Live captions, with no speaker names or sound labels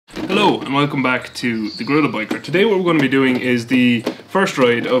Hello and welcome back to the GorillaBiker. Today what we're going to be doing is the first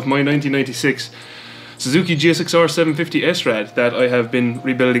ride of my 1996 Suzuki GSX-R 750 SRAD that I have been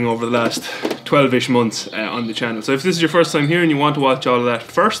rebuilding over the last 12-ish months on the channel. So if this is your first time here and you want to watch all of that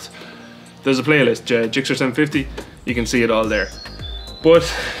first, there's a playlist, GSX-R 750, you can see it all there. But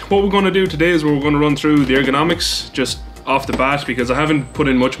what we're going to do today is we're going to run through the ergonomics just off the bat because I haven't put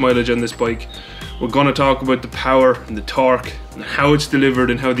in much mileage on this bike. We're going to talk about the power and the torque and how it's delivered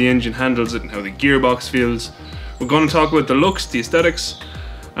and how the engine handles it and how the gearbox feels. We're going to talk about the looks, the aesthetics.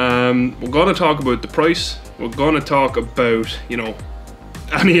 We're going to talk about the price. We're going to talk about, you know,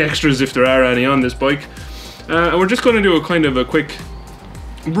 any extras if there are any on this bike. And we're just going to do a kind of a quick,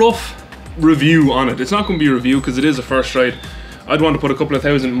 rough review on it. It's not going to be a review because it is a first ride. I'd want to put a couple of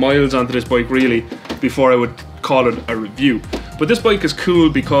thousand miles onto this bike really before I would call it a review. But this bike is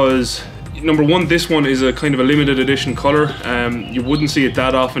cool because number one, this one is a kind of a limited edition color. You wouldn't see it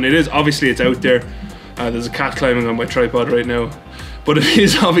that often. It is, obviously it's out there. There's a cat climbing on my tripod right now. But it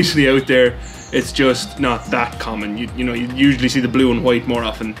is obviously out there. It's just not that common. You know, you usually see the blue and white more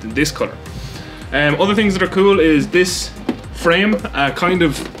often than this color. Other things that are cool is this frame kind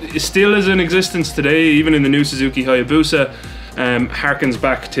of still is in existence today, even in the new Suzuki Hayabusa. Harkens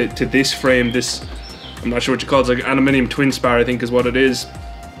back to this frame. This, I'm not sure what you call it, it's like aluminium twin spar I think is what it is.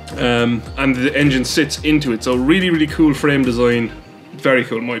 And the engine sits into it, so really cool frame design, very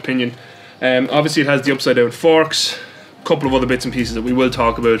cool in my opinion. Obviously it has the upside down forks, a couple of other bits and pieces that we will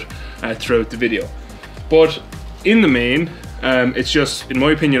talk about throughout the video. But in the main, it's just, in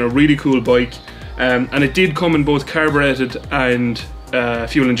my opinion, a really cool bike, and it did come in both carbureted and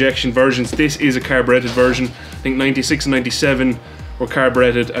fuel injection versions. This is a carbureted version. I think 96 and 97 were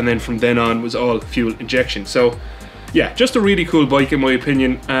carbureted, and then from then on was all fuel injection. So yeah, just a really cool bike in my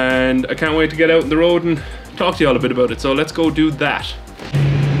opinion, and I can't wait to get out on the road and talk to you all a bit about it, so let's go do that.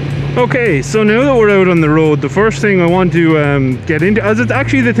 Okay, so now that we're out on the road, the first thing I want to get into, as it's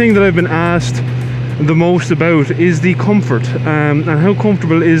actually the thing that I've been asked the most about, is the comfort, and how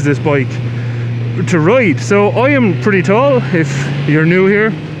comfortable is this bike to ride. So I am pretty tall, if you're new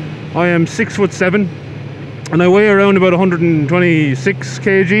here. I am 6'7", and I weigh around about 126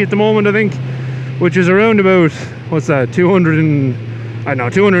 kg at the moment, I think, which is around about, what's that,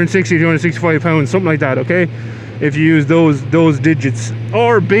 260, 265 pounds, something like that, okay? If you use those digits,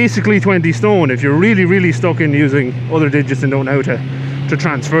 or basically 20 stone if you're really stuck in using other digits and don't know how to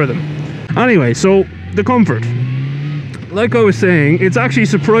transfer them. Anyway, so the comfort, like I was saying, it's actually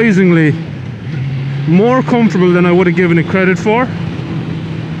surprisingly more comfortable than I would have given it credit for.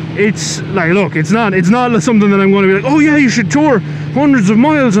 It's like, look, it's not something that I'm going to be like, oh yeah, you should tour hundreds of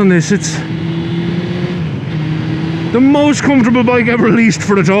miles on this. It's the most comfortable bike ever released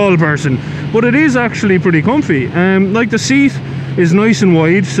for the tall person, but it is actually pretty comfy. Like, the seat is nice and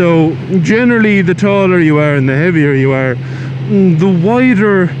wide, so generally the taller you are and the heavier you are, the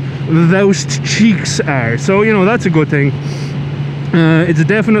wider those cheeks are, so you know that's a good thing. It's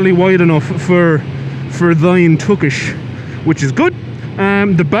definitely wide enough for thine tuckish, which is good.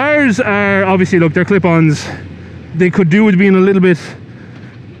 The bars are obviously, look, they're clip-ons. They could do with being a little bit,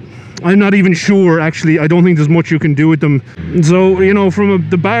 I'm not even sure actually. I don't think there's much you can do with them. So, you know, from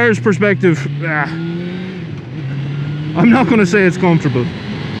the bars perspective, I'm not going to say it's comfortable.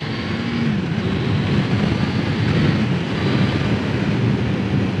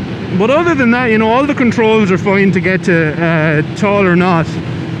 But other than that, you know, all the controls are fine to get to tall or not.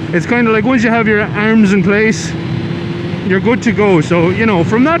 It's kind of like once you have your arms in place, you're good to go. So, you know,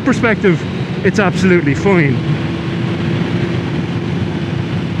 from that perspective, it's absolutely fine.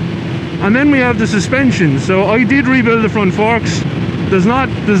 And then we have the suspension. So I did rebuild the front forks. There's not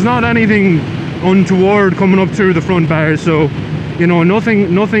anything untoward coming up through the front bars, so you know,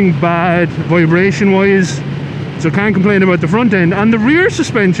 nothing bad vibration wise, so can't complain about the front end. And the rear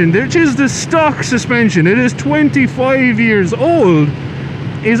suspension, which is the stock suspension, it is 25 years old,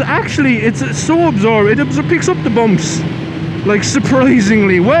 is actually, it's so absorbent, it picks up the bumps like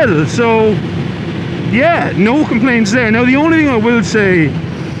surprisingly well. So yeah, no complaints there. Now the only thing I will say,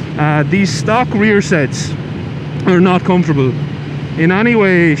 these stock rear sets are not comfortable in any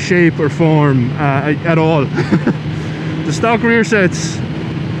way, shape or form at all. The stock rear sets,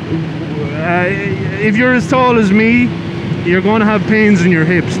 if you're as tall as me, you're going to have pains in your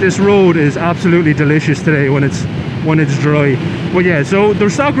hips. This road is absolutely delicious today when it's dry. But yeah, so the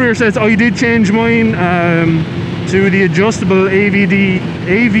stock rear sets, I did change mine to the adjustable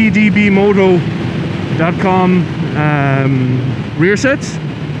avdbmoto.com rear sets,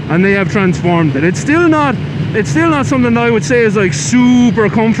 and they have transformed it. It's still not something that I would say is like super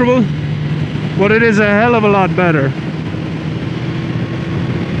comfortable, but it is a hell of a lot better.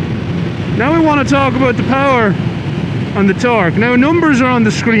 Now we want to talk about the power and the torque. Now numbers are on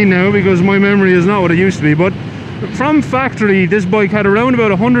the screen now because my memory is not what it used to be, but from factory this bike had around about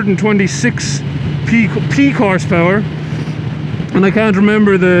 126 peak horsepower, and I can't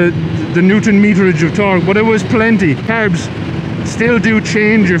remember the Newton meterage of torque, but it was plenty. Carbs still do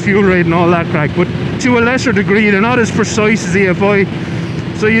change your fuel rate and all that crack, but to a lesser degree. They're not as precise as EFI,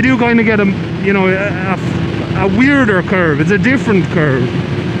 so you do kind of get a, you know, a weirder curve. It's a different curve,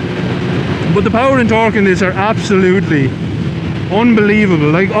 but the power and torque in this are absolutely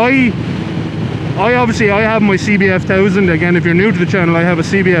unbelievable. Like I obviously I have my CBF 1000. Again, if you're new to the channel, I have a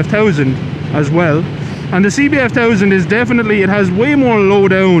CBF 1000 as well, and the CBF 1000 is definitely, it has way more low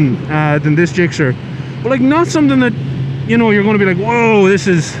down than this Gixxer, but like not something that, you know, you're going to be like, whoa, this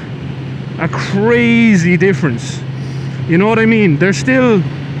is a crazy difference. You know what I mean? There's still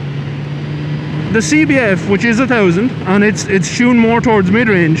the CBF, which is 1000, and it's tuned more towards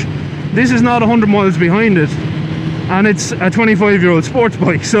mid-range. This is not 100 miles behind it, and it's a 25-year-old sports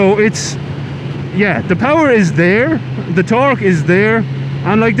bike, so it's, yeah, the power is there, the torque is there,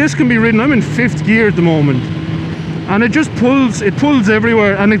 and like this can be ridden. I'm in 5th gear at the moment, and it just pulls, it pulls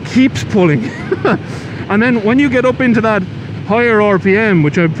everywhere, and it keeps pulling. And then when you get up into that higher RPM,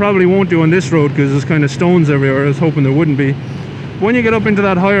 which I probably won't do on this road because there's kind of stones everywhere, I was hoping there wouldn't be. When you get up into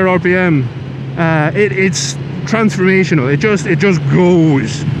that higher RPM, it's transformational. It just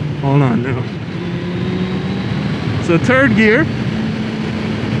goes. Hold on now. So 3rd gear,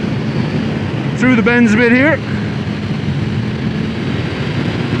 through the bends a bit here,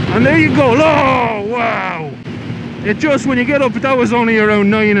 and there you go. Oh wow! It just, when you get up, that was only around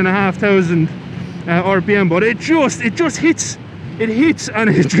 9,500 RPM, but it just hits, it hits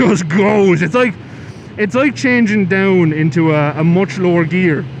and it just goes. It's like changing down into a much lower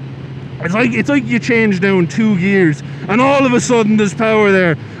gear. It's like you change down 2 gears and all of a sudden there's power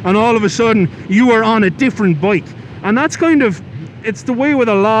there, and all of a sudden you are on a different bike. And that's kind of, it's the way with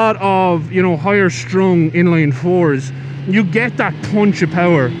a lot of, you know, higher strung inline 4s. You get that punch of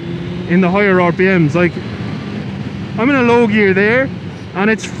power in the higher RPMs. Like I'm in a low gear there and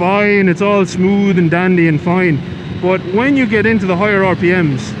it's fine, it's all smooth and dandy and fine, but when you get into the higher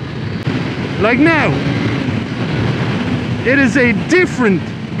RPMs, like now, it is a different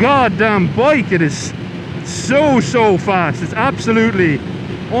goddamn bike. It is so fast. It's absolutely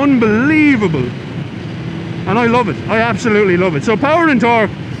unbelievable, and I love it. I absolutely love it. So power and torque,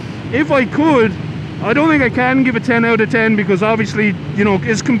 if I could, I don't think I can give a 10 out of 10 because obviously, you know,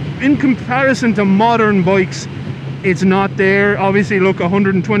 in comparison to modern bikes, it's not there. Obviously, look,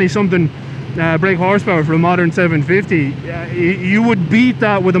 120 something brake horsepower for a modern 750, you would beat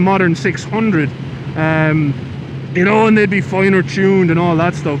that with a modern 600, you know, and they'd be finer tuned and all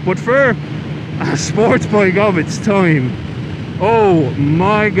that stuff. But for a sports bike of its time, oh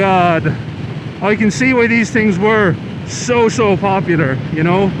my god, I can see why these things were so popular, you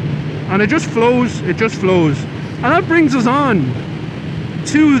know. And it just flows, it just flows. And that brings us on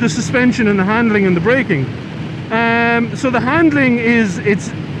to the suspension and the handling and the braking. So the handling is,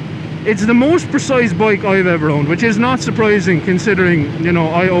 it's the most precise bike I've ever owned, which is not surprising considering, you know,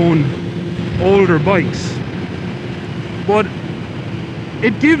 I own older bikes. But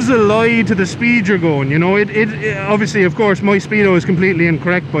it gives a lie to the speed you're going, you know. It obviously, of course, my speedo is completely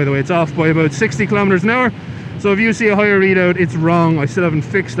incorrect, by the way. It's off by about 60 kilometers an hour. So if you see a higher readout, it's wrong. I still haven't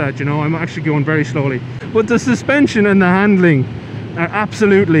fixed that, you know. I'm actually going very slowly. But the suspension and the handling are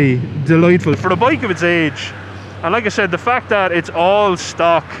absolutely delightful for a bike of its age. And like I said, the fact that it's all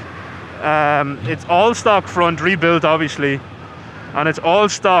stock front, rebuilt obviously, and it's all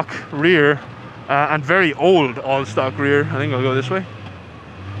stock rear, and very old all stock rear. I think I'll go this way.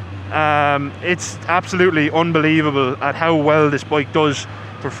 It's absolutely unbelievable at how well this bike does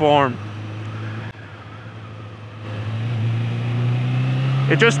perform.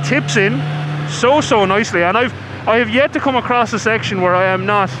 It just tips in so nicely, and I have yet to come across a section where I am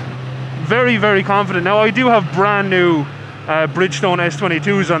not very confident. Now I do have brand new Bridgestone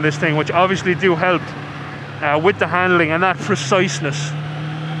S22s on this thing, which obviously do help with the handling and that preciseness.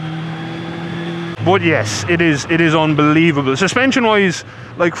 But yes, it is unbelievable. Suspension wise,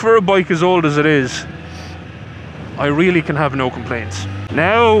 like for a bike as old as it is, I really can have no complaints.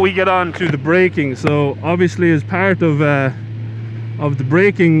 Now we get on to the braking. So obviously as part of the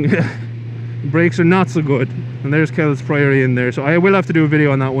braking, brakes are not so good, and there's Kel's Priory in there, so I will have to do a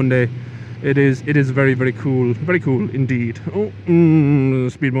video on that one day. It is very cool indeed. Oh,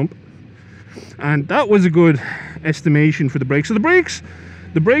 speed bump. And that was a good estimation for the brakes. So the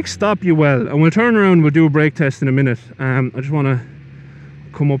brakes stop you well, and we'll turn around, we'll do a brake test in a minute. I just want to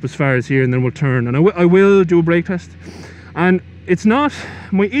come up as far as here and then we'll turn, and I will do a brake test. And it's not,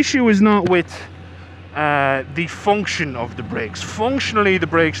 my issue is not with the function of the brakes. Functionally, the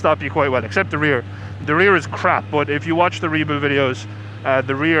brakes stop you quite well, except the rear. The rear is crap, but if you watch the rebuild videos,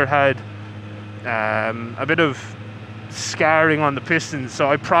 the rear had a bit of scarring on the pistons, so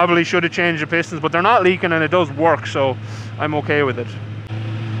I probably should have changed the pistons, but they're not leaking and it does work, so I'm okay with it.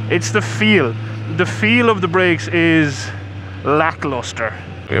 It's the feel. The feel of the brakes is lackluster.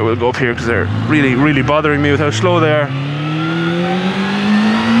 Okay, we'll go up here because they're really bothering me with how slow they are.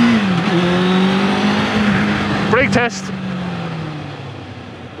 Brake test.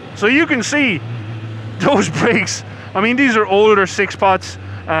 So you can see those brakes. I mean, these are older 6-pots,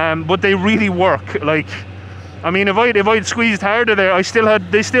 but they really work. Like, I mean, if I'd squeezed harder there,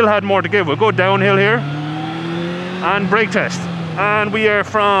 they still had more to give. We'll go downhill here and brake test, and we are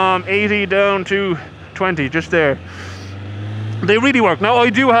from 80 down to 20, just there. They really work. Now, I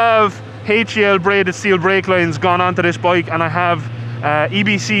do have HEL braided steel brake lines gone onto this bike, and I have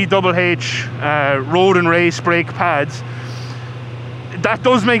EBC double H road and race brake pads. That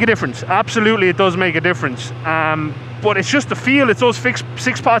does make a difference. Absolutely, it does make a difference. But it's just the feel. It's those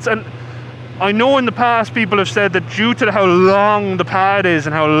 6-pots, and I know in the past people have said that due to how long the pad is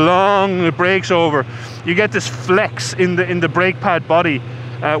and how long it breaks over, you get this flex in the brake pad body,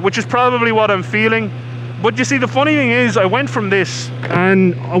 which is probably what I'm feeling. But you see, the funny thing is, I went from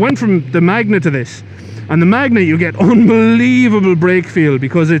the Magna to this, and the Magna you get unbelievable brake feel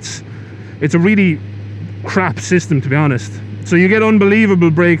because it's a really crap system, to be honest. So you get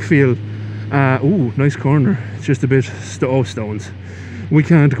unbelievable brake feel. Ooh, nice corner. It's just a bit stones. We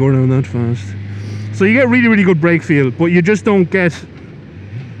can't go around that fast. So you get really good brake feel, but you just don't get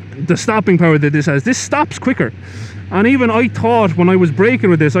the stopping power that this has. This stops quicker. And even I thought when I was braking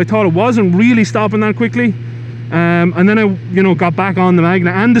with this, I thought it wasn't really stopping that quickly. And then I, got back on the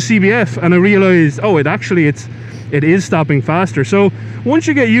Magna and the CBF, and I realized, oh, it is stopping faster. So once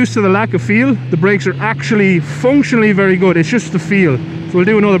you get used to the lack of feel, the brakes are actually functionally very good. It's just the feel. So we'll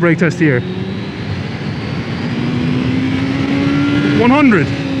do another brake test here. 100,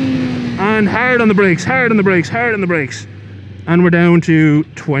 and hard on the brakes, hard on the brakes, hard on the brakes, and we're down to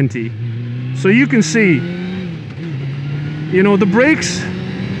 20. So you can see, the brakes,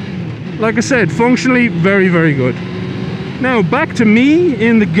 like I said, functionally very good. Now back to me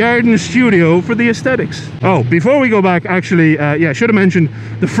in the garden studio for the aesthetics. Oh, before we go back, actually, yeah, should have mentioned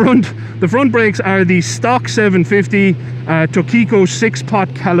the front brakes are the stock 750 Tokiko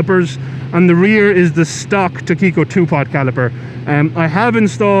 6-pot calipers, and the rear is the stock Tokiko 2-pot caliper. I have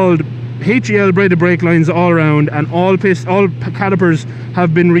installed HEL braided brake lines all around, and all calipers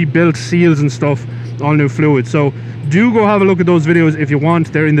have been rebuilt, seals and stuff, all new fluid. So do go have a look at those videos if you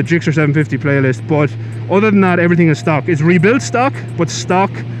want. They're in the Gixxer 750 playlist. But other than that, everything is stock. It's rebuilt stock, but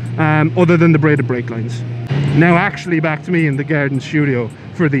stock, other than the braided brake lines. Now actually back to me in the garden studio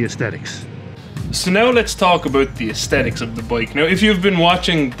for the aesthetics. So now let's talk about the aesthetics of the bike. Now, if you've been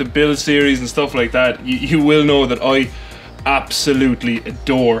watching the build series and stuff like that, you will know that I absolutely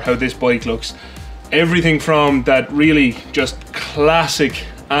adore how this bike looks. Everything from that really just classic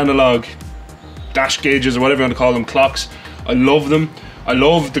analog dash gauges, or whatever you want to call them, clocks. I love them. I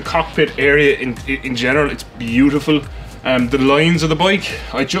love the cockpit area in general. It's beautiful. The lines of the bike,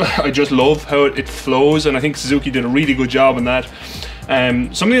 I just love how it flows, and I think Suzuki did a really good job on that.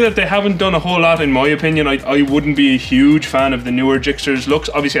 Something that they haven't done a whole lot, in my opinion. I wouldn't be a huge fan of the newer Gixxer's looks.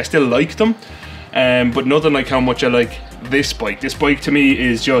 Obviously I still like them, but nothing like how much I like this bike. This bike to me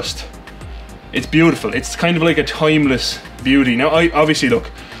is just, it's beautiful. It's kind of like a timeless beauty. Now obviously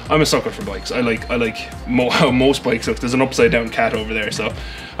look, I'm a sucker for bikes. I like how most bikes look. There's an upside down cat over there, so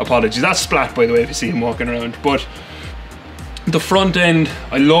apologies. That's Splat, by the way, if you see him walking around. But the front end,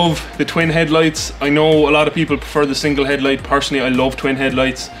 I love the twin headlights. I know a lot of people prefer the single headlight. Personally, I love twin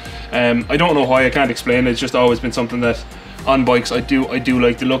headlights. I don't know why, I can't explain it. It's just always been something that on bikes I do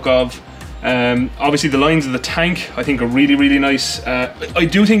like the look of. Obviously the lines of the tank I think are really nice. I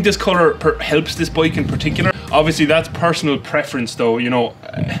do think this colour helps this bike in particular. Obviously that's personal preference though,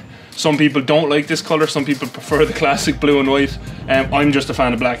 some people don't like this colour, some people prefer the classic blue and white. I'm just a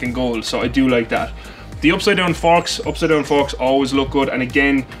fan of black and gold, so I do like that. The upside down forks always look good, and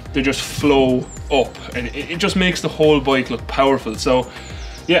again they just flow up, and it just makes the whole bike look powerful. So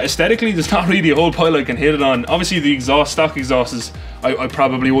yeah, aesthetically there's not really a whole pile I can hit it on. Obviously the stock exhaust is, I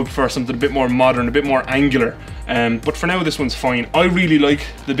probably would prefer something a bit more modern, a bit more angular, but for now this one's fine. I really like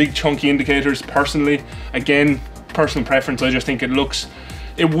the big chunky indicators personally. Again, personal preference, I just think it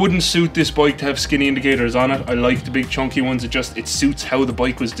wouldn't suit this bike to have skinny indicators on it. I like the big chunky ones, it suits how the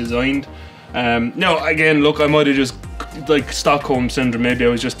bike was designed. Now again, look, I might have just, like Stockholm syndrome, maybe I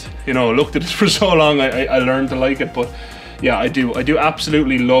was just, looked at it for so long, I learned to like it. But yeah, I do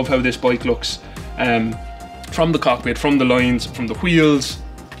absolutely love how this bike looks, from the cockpit, from the lines, from the wheels,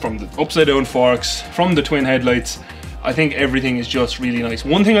 from the upside down forks, from the twin headlights. I think everything is just really nice.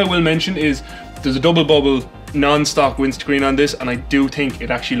 One thing I will mention is there's a double bubble non-stock windscreen on this, and I do think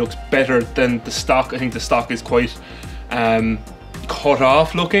it actually looks better than the stock. I think the stock is quite cut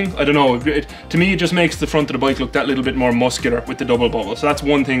off looking. I don't know, to me it just makes the front of the bike look that little bit more muscular with the double bubble. So that's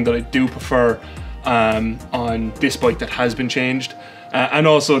one thing that I do prefer on this bike that has been changed. And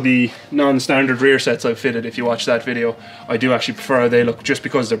also the non-standard rear sets I've fitted, if you watch that video, I do actually prefer how they look just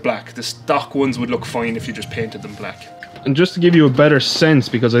because they're black. The stock ones would look fine if you just painted them black. And just to give you a better sense,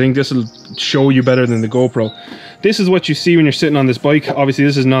 because I think this will show you better than the GoPro, this is what you see when you're sitting on this bike. Obviously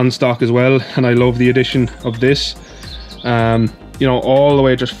this is non-stock as well, and I love the addition of this. You know, all the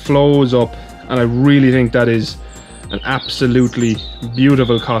way it just flows up, and I really think that is an absolutely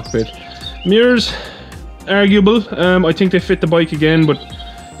beautiful cockpit. Mirrors, arguable. I think they fit the bike again, but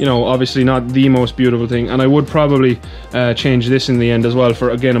you know, obviously not the most beautiful thing, and I would probably change this in the end as well for,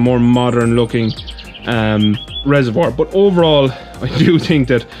 again, a more modern looking reservoir. But overall, I do think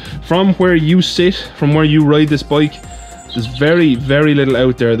that from where you sit, from where you ride this bike, there's very, very little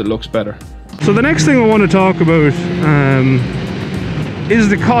out there that looks better. So the next thing I want to talk about is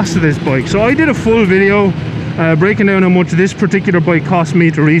the cost of this bike. So I did a full video breaking down how much this particular bike cost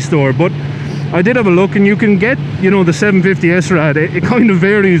me to restore, but I did have a look, and you can get, you know, the 750 SRAD. It kind of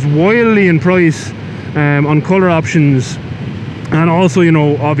varies wildly in price on color options, and also, you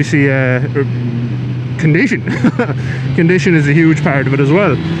know, obviously condition. Condition is a huge part of it as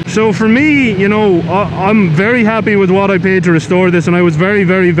well. So for me, you know, I'm very happy with what I paid to restore this, and I was very,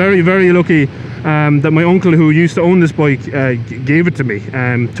 very, very, very lucky that my uncle, who used to own this bike, gave it to me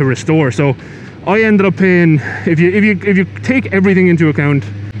to restore. So I ended up paying, if you take everything into account,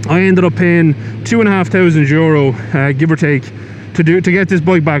 I ended up paying €2,500, give or take, to get this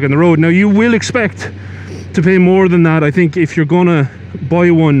bike back on the road. Now you will expect to pay more than that, I think, if you're gonna buy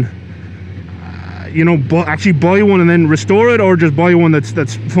one, you know, actually buy one and then restore it, or just buy one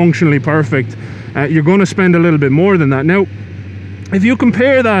that's functionally perfect. You're gonna spend a little bit more than that. Now, if you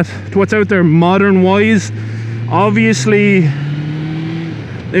compare that to what's out there modern wise, obviously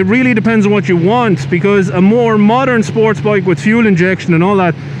it really depends on what you want, because a more modern sports bike with fuel injection and all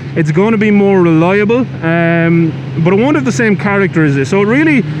that, it's going to be more reliable, but it won't have the same character as this. So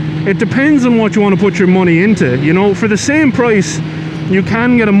it depends on what you want to put your money into. You know, for the same price you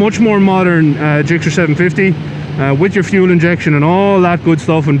can get a much more modern Gixxer 750 with your fuel injection and all that good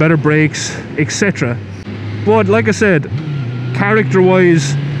stuff, and better brakes, etc. But like I said, character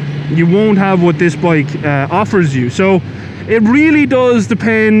wise, you won't have what this bike offers you. So it really does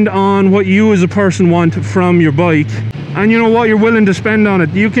depend on what you as a person want from your bike, and you know what you're willing to spend on it.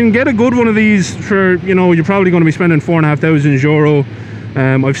 You can get a good one of these for, you know, you're probably going to be spending €4,500.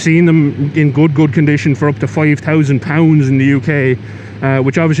 I've seen them in good condition for up to £5,000 in the UK,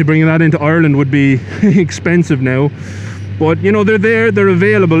 which obviously bringing that into Ireland would be expensive now. But you know, they're there, they're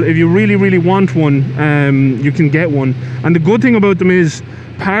available. If you really, really want one, you can get one. And the good thing about them is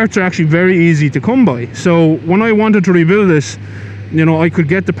parts are actually very easy to come by. So when I wanted to rebuild this, you know, I could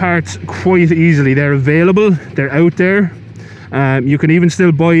get the parts quite easily. They're available, they're out there. You can even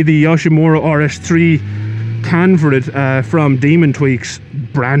still buy the Yoshimura RS3 can for it from Demon Tweaks,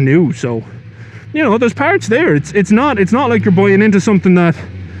 brand new. So you know, there's parts there. It's not like you're buying into something that,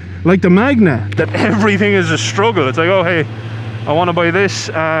 like the Magna, that everything is a struggle. It's like, oh hey, I want to buy this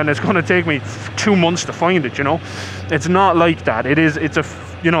and it's going to take me 2 months to find it. You know, it's not like that. It's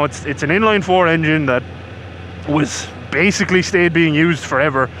an inline 4 engine that was basically stayed being used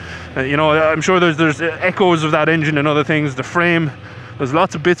forever. You know, I'm sure there's echoes of that engine and other things. The frame, there's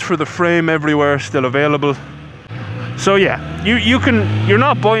lots of bits for the frame everywhere still available. So yeah, you're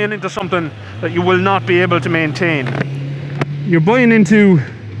not buying into something that you will not be able to maintain. You're buying into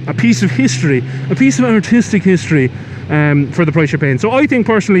a piece of history, a piece of artistic history, for the price you're paying. So I think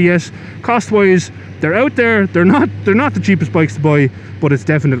personally, yes, cost wise, they're out there. They're not the cheapest bikes to buy, but it's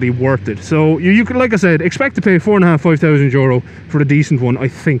definitely worth it. So you could, like I said, expect to pay €4,500–5,000 for a decent one, I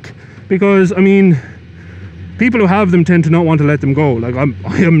think, because I mean, people who have them tend to not want to let them go. Like I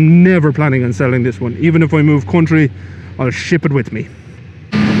am never planning on selling this one. Even if I move country, I'll ship it with me.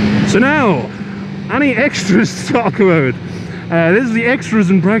 So now, any extras to talk about? This is the extras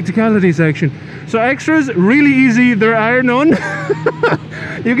and practicality section. So extras, really easy. There are none.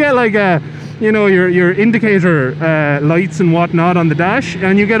 You get like you know, your indicator lights and whatnot on the dash,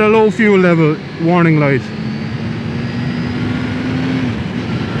 and you get a low fuel level warning light.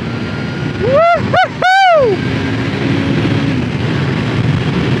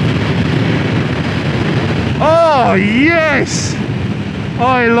 Oh, Oh yes,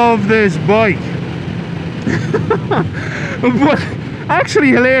 I love this bike. But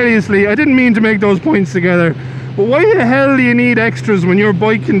actually, hilariously, I didn't mean to make those points together, but why the hell do you need extras when your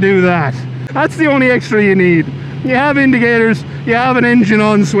bike can do that? That's the only extra you need. You have indicators, you have an engine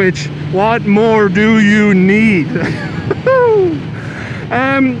on switch. What more do you need?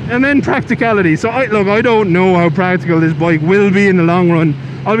 And then practicality. So look, I don't know how practical this bike will be in the long run.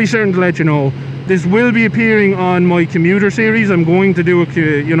 I'll be certain to let you know. This will be appearing on my commuter series. I'm going to do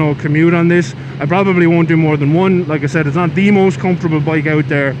a commute on this. I probably won't do more than one. Like I said, it's not the most comfortable bike out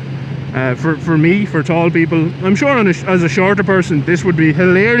there for me, for tall people. I'm sure as a shorter person, this would be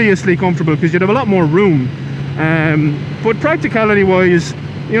hilariously comfortable because you'd have a lot more room. But practicality wise,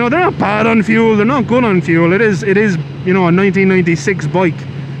 you know, they're not bad on fuel, they're not good on fuel. It is, you know, a 1996 bike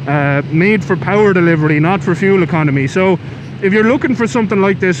made for power delivery, not for fuel economy. So if you're looking for something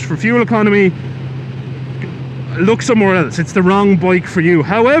like this for fuel economy, look somewhere else. It's the wrong bike for you.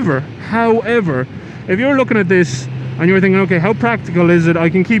 However, if you're looking at this and you're thinking, okay, how practical is it? I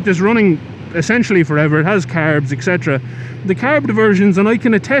can keep this running essentially forever. It has carbs, etc. The carbed versions, and I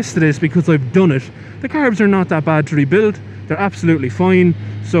can attest to this because I've done it, the carbs are not that bad to rebuild. They're absolutely fine.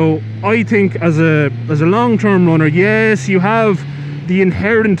 So I think as a long-term runner, yes, you have the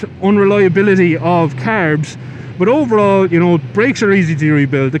inherent unreliability of carbs, but overall, you know, brakes are easy to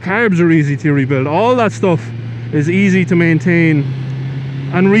rebuild, the carbs are easy to rebuild, all that stuff is easy to maintain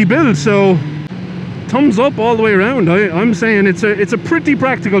and rebuild. So thumbs up all the way around. I'm saying it's a pretty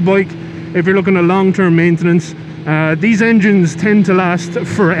practical bike if you're looking at long-term maintenance. These engines tend to last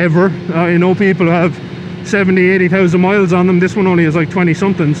forever. I know people who have 70,000-80,000 miles on them. This one only has like 20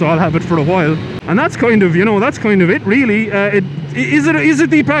 something, so I'll have it for a while. And that's kind of, you know, that's kind of it really. Is it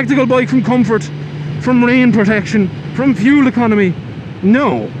the practical bike from comfort, from rain protection, from fuel economy?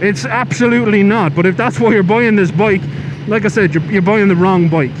 No, it's absolutely not. But if that's why you're buying this bike, like I said, you're buying the wrong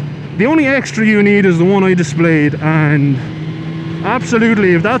bike. The only extra you need is the one I displayed, and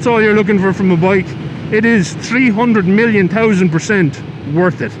absolutely, if that's all you're looking for from a bike, it is 300,000,000%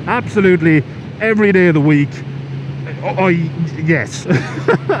 worth it. Absolutely, every day of the week. Yes.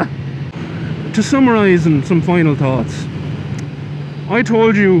 To summarize and some final thoughts, I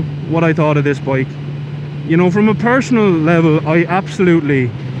told you what I thought of this bike. You know, from a personal level, I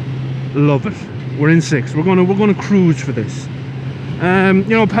absolutely love it. We're in 6. We're gonna cruise for this.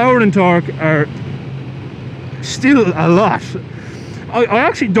 You know, power and torque are still a lot. I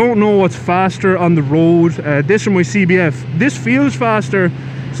actually don't know what's faster on the road. This from my CBF. This feels faster.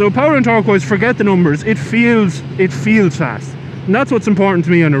 So power and torque wise, forget the numbers. It feels fast, and that's what's important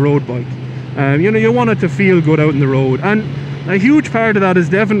to me on a road bike. You know, you want it to feel good out in the road, and a huge part of that is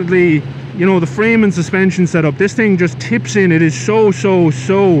definitely, you know, the frame and suspension setup. This thing just tips in. It is so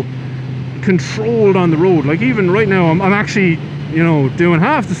controlled on the road. Like even right now, I'm actually, you know, doing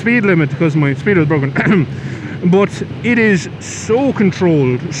half the speed limit because my speedo is broken. But it is so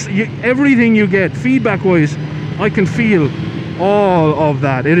controlled. Everything you get feedback wise, I can feel all of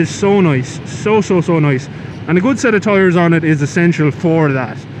that. It is so nice, so nice, and a good set of tires on it is essential for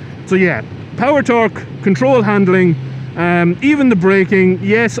that. So yeah, power, torque, control, handling, even the braking.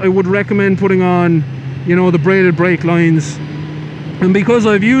 Yes, I would recommend putting on, you know, the braided brake lines, and because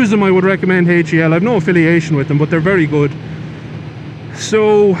I've used them, I would recommend HJL. I have no affiliation with them, but they're very good.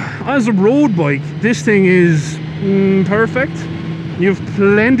 So as a road bike, this thing is perfect. You have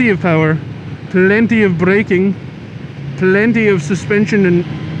plenty of power, plenty of braking, plenty of suspension and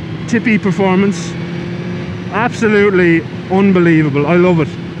tippy performance. Absolutely unbelievable. I love it.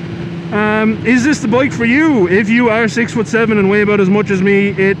 Is this the bike for you? If you are 6'7" and weigh about as much as me,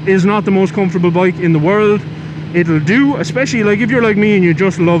 it is not the most comfortable bike in the world. It'll do, especially like if you're like me and you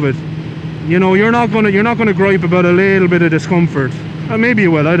just love it. You know, you're not gonna gripe about a little bit of discomfort. Maybe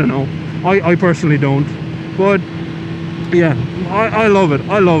you will, I don't know. I personally don't. But yeah, I love it.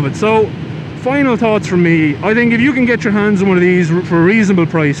 I love it. So final thoughts from me. I think if you can get your hands on one of these for a reasonable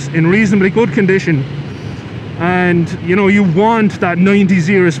price, in reasonably good condition, and you know, you want that 90s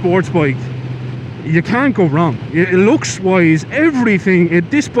era sports bike, you can't go wrong. It looks wise, everything.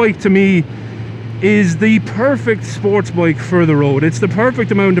 This bike to me is the perfect sports bike for the road. It's the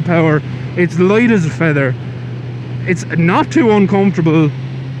perfect amount of power. It's light as a feather. It's not too uncomfortable.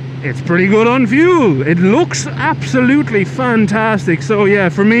 It's pretty good on fuel. It looks absolutely fantastic. So yeah,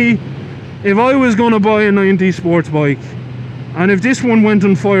 for me, if I was going to buy a 90s sports bike, and if this one went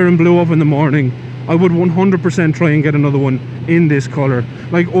on fire and blew up in the morning, I would 100% try and get another one in this color.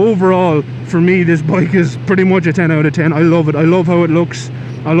 Like overall, for me, this bike is pretty much a 10 out of 10. I love it. I love how it looks.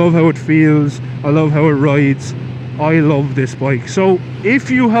 I love how it feels. I love how it rides. I love this bike. So if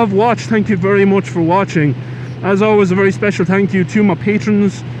you have watched, thank you very much for watching. As always, a very special thank you to my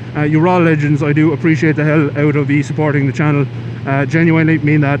patrons. You're all legends. I do appreciate the hell out of you supporting the channel. Genuinely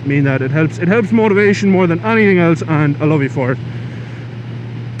mean that. It helps motivation more than anything else, and I love you for it.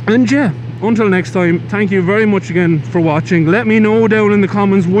 And yeah, until next time, thank you very much again for watching. Let me know down in the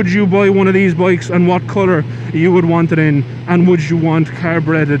comments, would you buy one of these bikes and what colour you would want it in, and would you want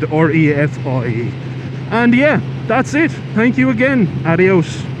carburetted or EFI? And yeah, that's it. Thank you again.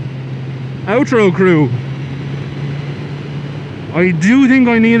 Adios. Outro crew. I do think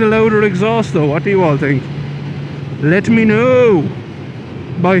I need a louder exhaust though. What do you all think? Let me know.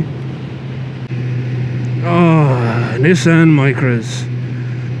 Bye. Ah, Nissan Micras.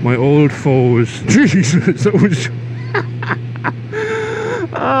 My old foes. Jesus, that was...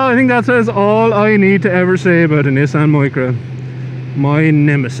 I think that says all I need to ever say about a Nissan Micra. My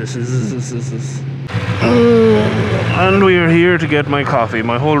nemesis. And we are here to get my coffee.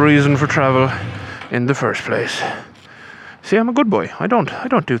 My whole reason for travel in the first place. See, I'm a good boy. I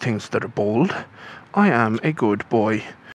don't do things that are bold. I am a good boy.